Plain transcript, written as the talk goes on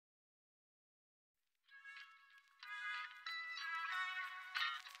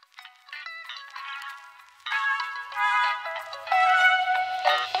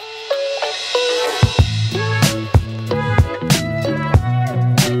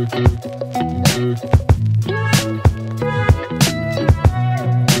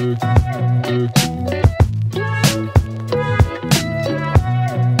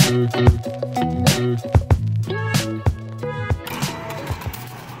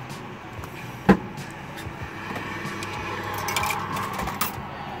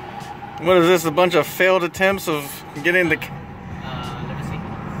What is this? A bunch of failed attempts of getting the... Let me see.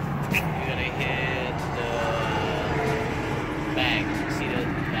 You gotta hit the bag. See the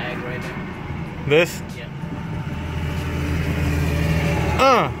bag right there? This?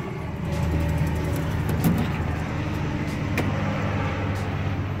 Yeah.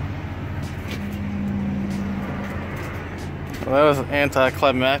 Well, that was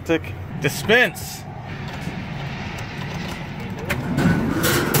anticlimactic. Dispense.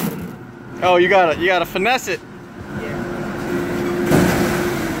 Oh, you gotta finesse it. Yeah.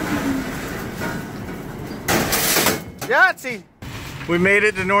 Yahtzee! We made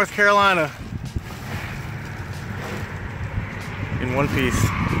it to North Carolina. In one piece.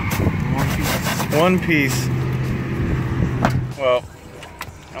 One piece. Well,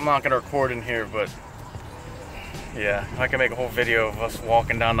 I'm not gonna record in here, but yeah, I can make a whole video of us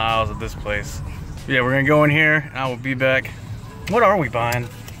walking down the aisles of this place. Yeah, we're gonna go in here, and I will be back. What are we buying?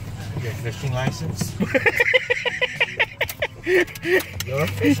 Your fishing license? Your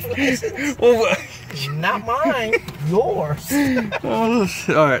fishing license? Well, not mine. Yours. oh,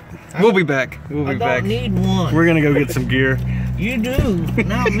 all right, we'll be back. We'll be back. I don't need one. We're gonna go get some gear. You do,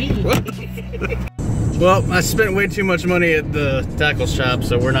 not me. Well, I spent way too much money at the tackle shop,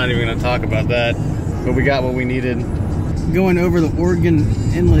 so we're not even gonna talk about that. But we got what we needed. Going over the Oregon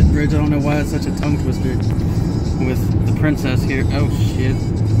Inlet Bridge, I don't know why it's such a tongue twister. With the princess here. Oh shit.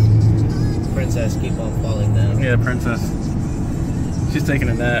 Princess, keep on falling down. Yeah, princess. She's taking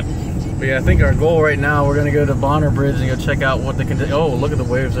a nap. But yeah, I think our goal right now, we're gonna go to Bonner Bridge and go check out what they can do. Oh, look at the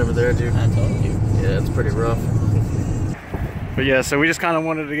waves over there, dude. I told you. Yeah, it's pretty rough. But yeah, so we just kind of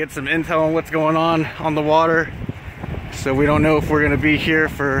wanted to get some intel on what's going on the water. So we don't know if we're gonna be here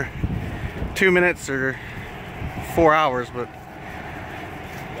for 2 minutes or 4 hours, but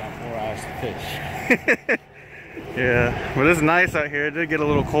We got 4 hours to fish. yeah, but it's nice out here. It did get a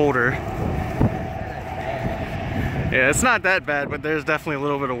little colder. Yeah, it's not that bad, but there's definitely a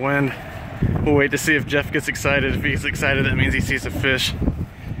little bit of wind. We'll wait to see if Jeff gets excited. If he gets excited, that means he sees a fish.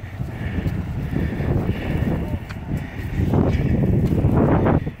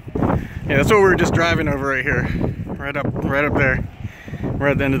 Yeah, that's what we were just driving over right here. Right up there. We're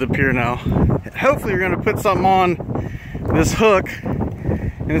at the end of the pier now. Hopefully we're gonna put something on this hook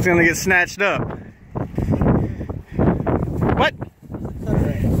and it's gonna get snatched up. What?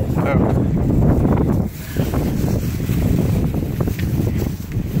 Oh.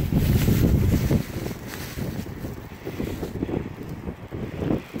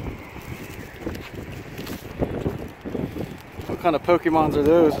 What kind of Pokemons are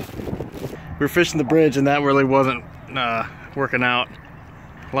those? We were fishing the bridge and that really wasn't working out.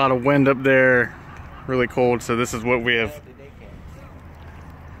 A lot of wind up there, really cold, so this is what we have.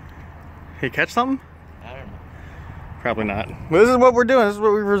 He catch something? I don't know. Probably not. But this is what we're doing. This is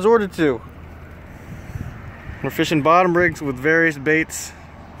what we resorted to. We're fishing bottom rigs with various baits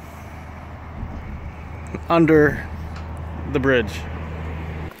under the bridge.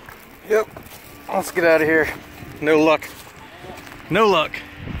 Yep. Let's get out of here. No luck. No luck.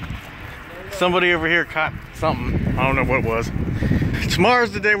 Somebody over here caught something. I don't know what it was.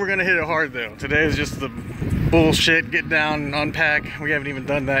 Tomorrow's the day we're gonna hit it hard though. Today is just the bullshit, get down and unpack. We haven't even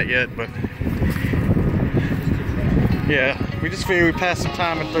done that yet, but yeah, we just figured we'd pass some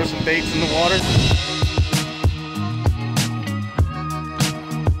time and throw some baits in the water.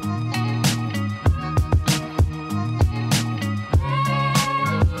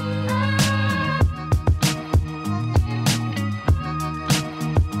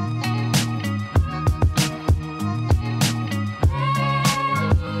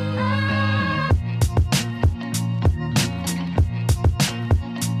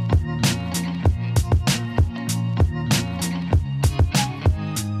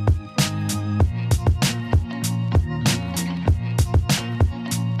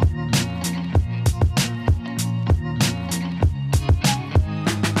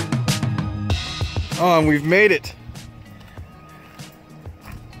 Oh, and we've made it.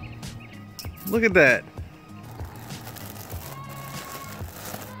 Look at that.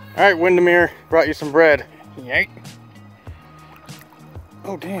 All right, Windermere, brought you some bread. Yank.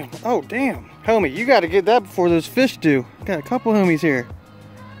 Oh, damn. Oh, damn. Homie, you got to get that before those fish do. Got a couple homies here.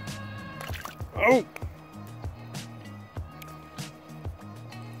 Oh.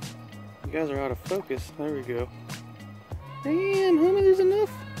 You guys are out of focus. There we go. Damn, homie, there's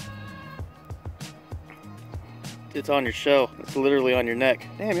enough. It's on your shell. It's literally on your neck.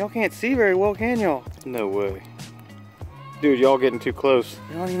 Damn, y'all can't see very well, can y'all? No way. Dude, y'all getting too close.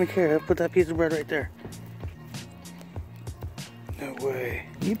 You don't even care. I'll put that piece of bread right there. No way.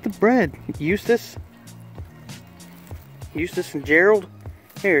 Eat the bread. Eustace? Eustace and Gerald?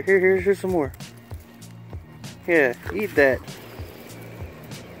 Here's some more. Yeah, eat that.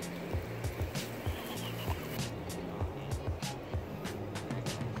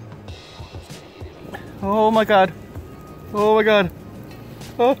 Oh my god. Oh my god.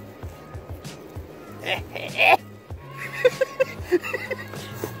 Oh.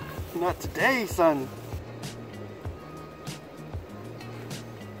 Not today, son.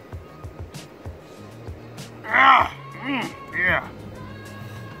 Ah, yeah.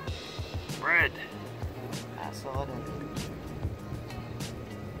 Bread. I saw that.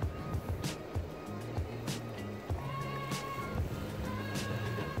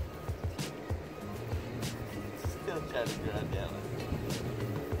 Still trying to drive down it.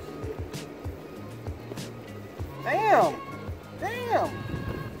 Damn! Damn!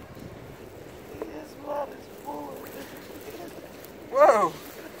 This lot is full of it. Whoa!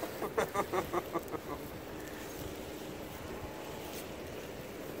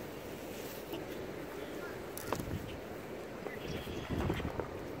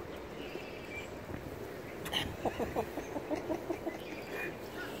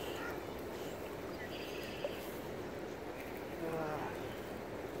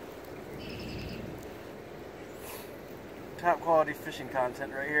 Top quality fishing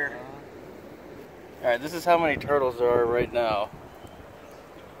content right here. Alright, this is how many turtles there are right now.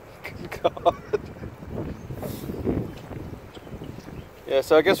 God. Yeah,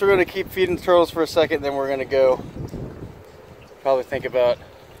 so I guess we're going to keep feeding the turtles for a second, then we're going to go probably think about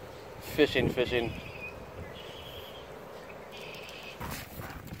fishing.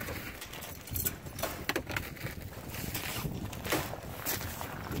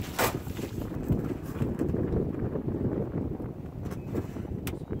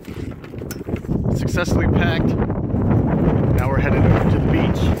 Successfully packed. Now we're headed over to the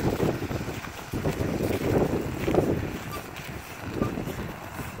beach.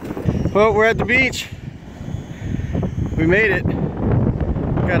 Well, we're at the beach. We made it.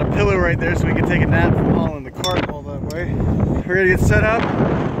 Got a pillow right there so we can take a nap from hauling the cart all that way. We're gonna get set up.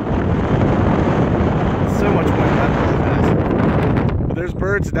 So much wind, not really fast. But there's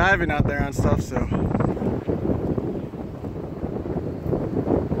birds diving out there and stuff, so.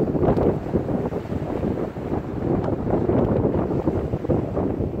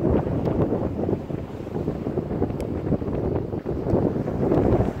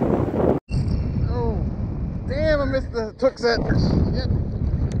 I missed the hook set. Yep.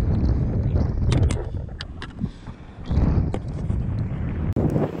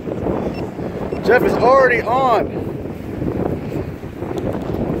 Jeff is already on.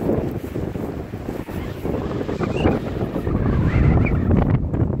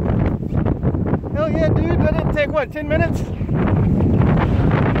 Hell yeah, dude. That didn't take, what, 10 minutes?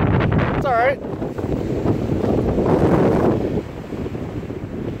 It's alright.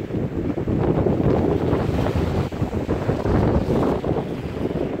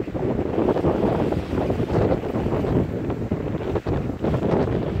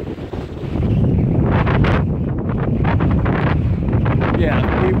 Yeah,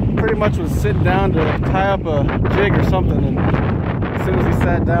 he pretty much was sitting down to tie up a jig or something, and as soon as he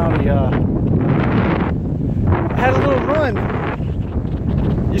sat down, he had a little run.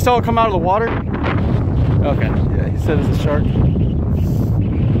 You saw it come out of the water? Okay, yeah, he said it's a shark.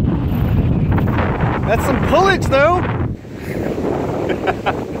 That's some pullage, though!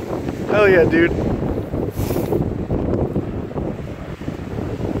 Hell yeah, dude.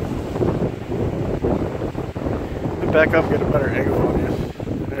 Back up, get a better angle on you.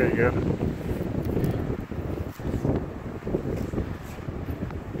 There you go.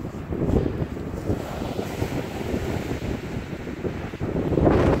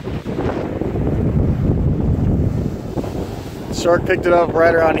 Shark picked it up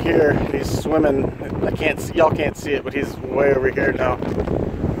right around here. He's swimming. I can't see, y'all can't see it, but he's way over here now.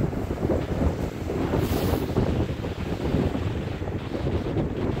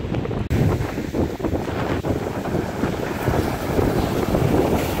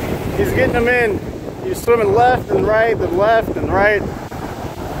 He's getting them in. He's swimming left and right, then left and right.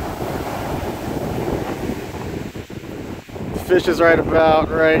 The fish is right about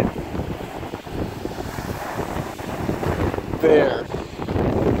right there.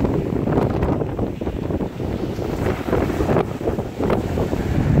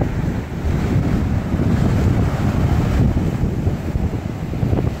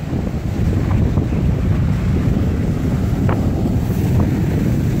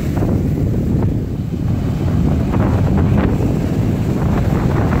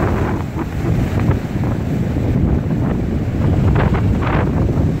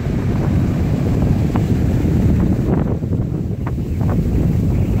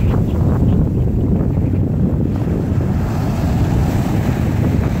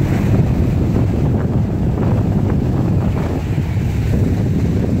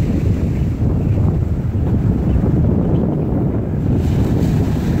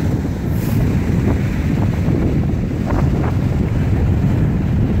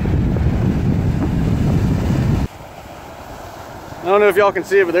 know if y'all can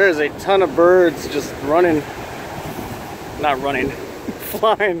see it, but there is a ton of birds just running, not running,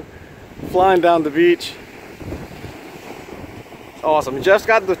 flying down the beach. It's awesome. Jeff's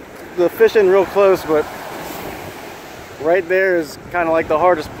got the fish in real close, but right there is kind of like the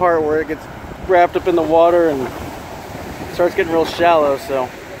hardest part where it gets wrapped up in the water and starts getting real shallow, so.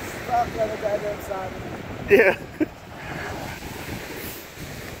 Yeah.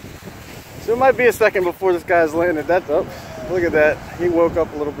 So it might be a second before this guy's landed. That's up. Look at that. He woke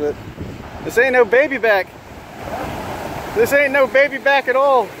up a little bit. This ain't no baby back. This ain't no baby back at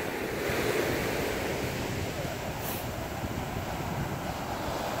all.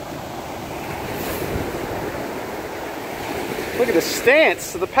 Look at the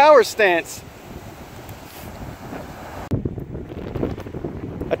stance, the power stance.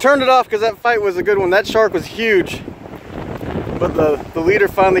 I turned it off because that fight was a good one. That shark was huge. But the leader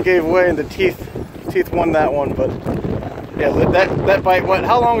finally gave way and the teeth won that one. But yeah, that bite went.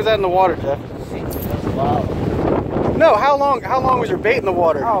 How long was that in the water, Jeff? Wow. No, how long was your bait in the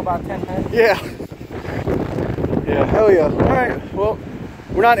water? Oh, about 10 minutes. Yeah. Yeah, hell yeah. Alright, well,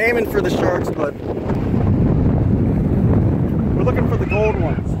 we're not aiming for the sharks, but we're looking for the gold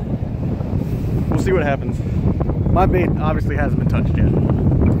ones. We'll see what happens. My bait obviously hasn't been touched yet.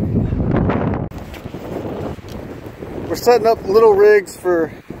 We're setting up little rigs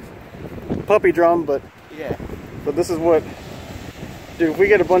for puppy drum, but Yeah. but this is what, dude, if we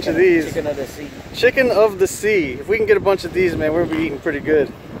get a bunch of these. Chicken of the sea. Chicken of the sea. If we can get a bunch of these, man, we'll be eating pretty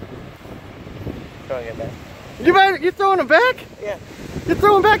good. Throwing it back. You're throwing them back? Yeah. You're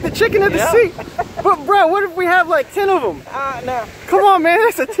throwing back the chicken of the Yeah. sea? But bro, what if we have like 10 of them? No. Come on, man,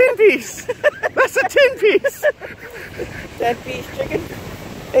 that's a 10 piece. That's a 10 piece. 10-piece chicken?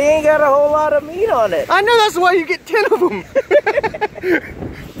 They ain't got a whole lot of meat on it. I know, that's why you get 10 of them.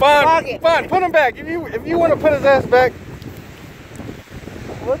 Fine, put them back. If you want to put his ass back.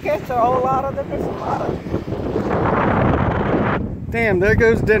 We'll catch a whole lot of them. It's a lot of. Damn, there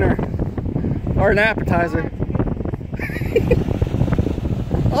goes dinner. Or an appetizer.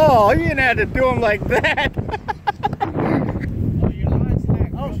 Oh, you didn't have to do them like that. Oh, your line's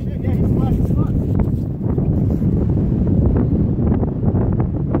snack. Oh shit, yeah, he's flashing spots.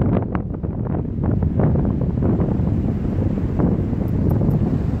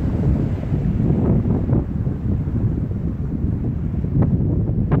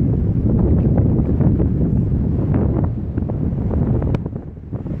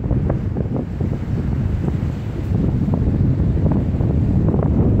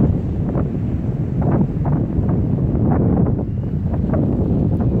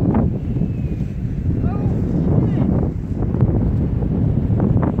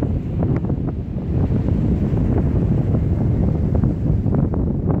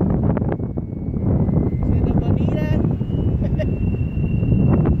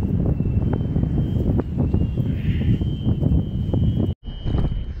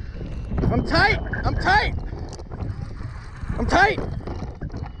 I'm tight. I'm tight. I'm tight.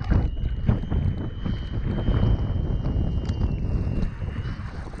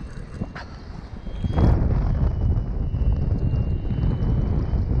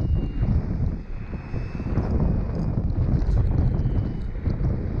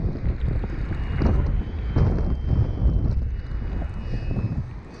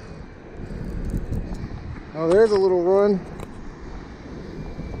 Oh, there's a little run.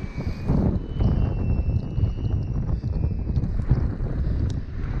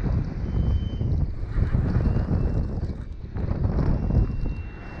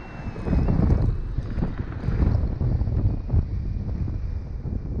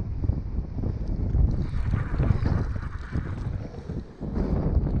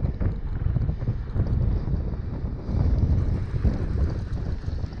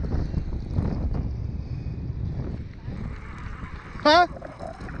 Huh?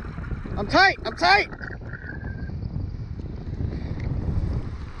 I'm tight. I'm tight.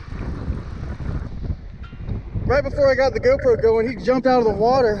 Right before I got the GoPro going, he jumped out of the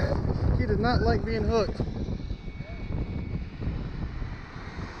water. He did not like being hooked.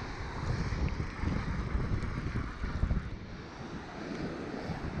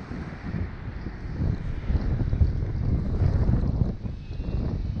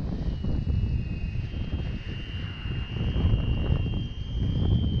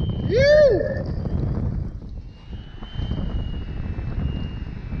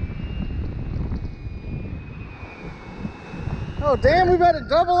 Oh damn, we better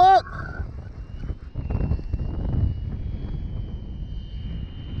double up.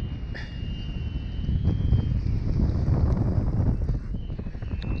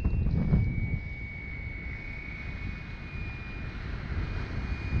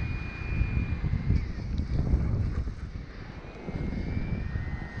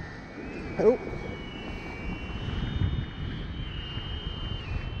 Oh.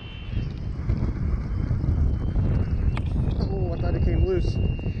 Oh, I thought it came loose.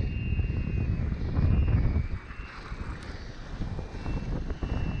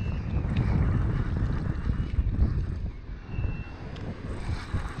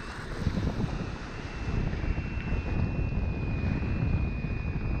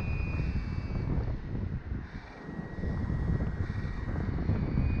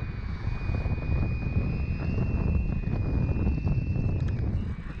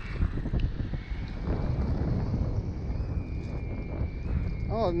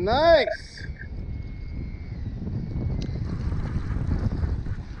 Oh, nice.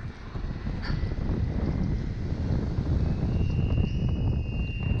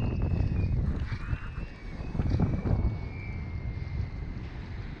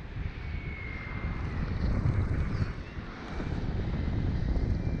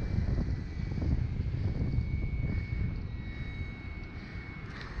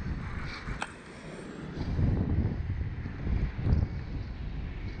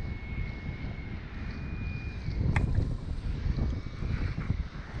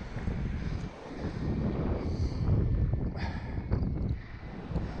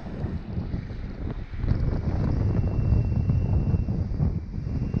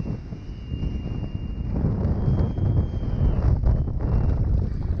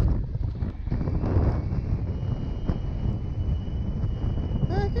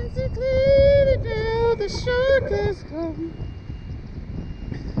 I can see clearly now the shark has come.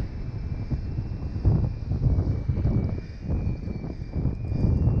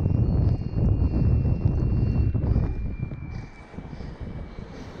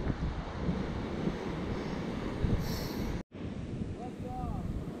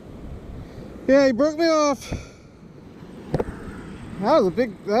 Yeah, he broke me off. That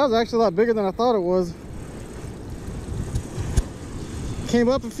was actually a lot bigger than I thought it was. Came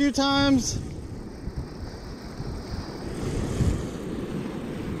up a few times.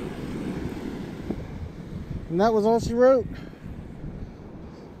 And that was all she wrote.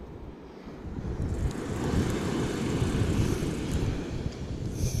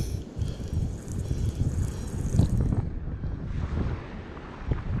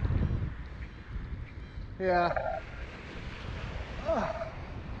 Yeah.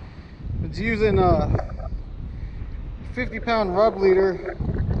 It's using a 50-pound rub leader,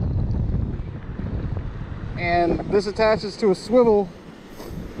 and this attaches to a swivel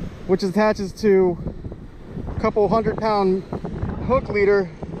which attaches to a couple 100-pound hook leader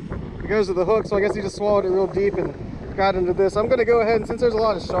that goes to the hook. So I guess he just swallowed it real deep and got into this. I'm gonna go ahead, and since there's a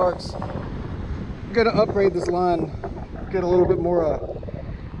lot of sharks, I'm gonna upgrade this line, get a little bit more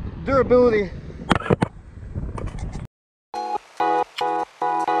durability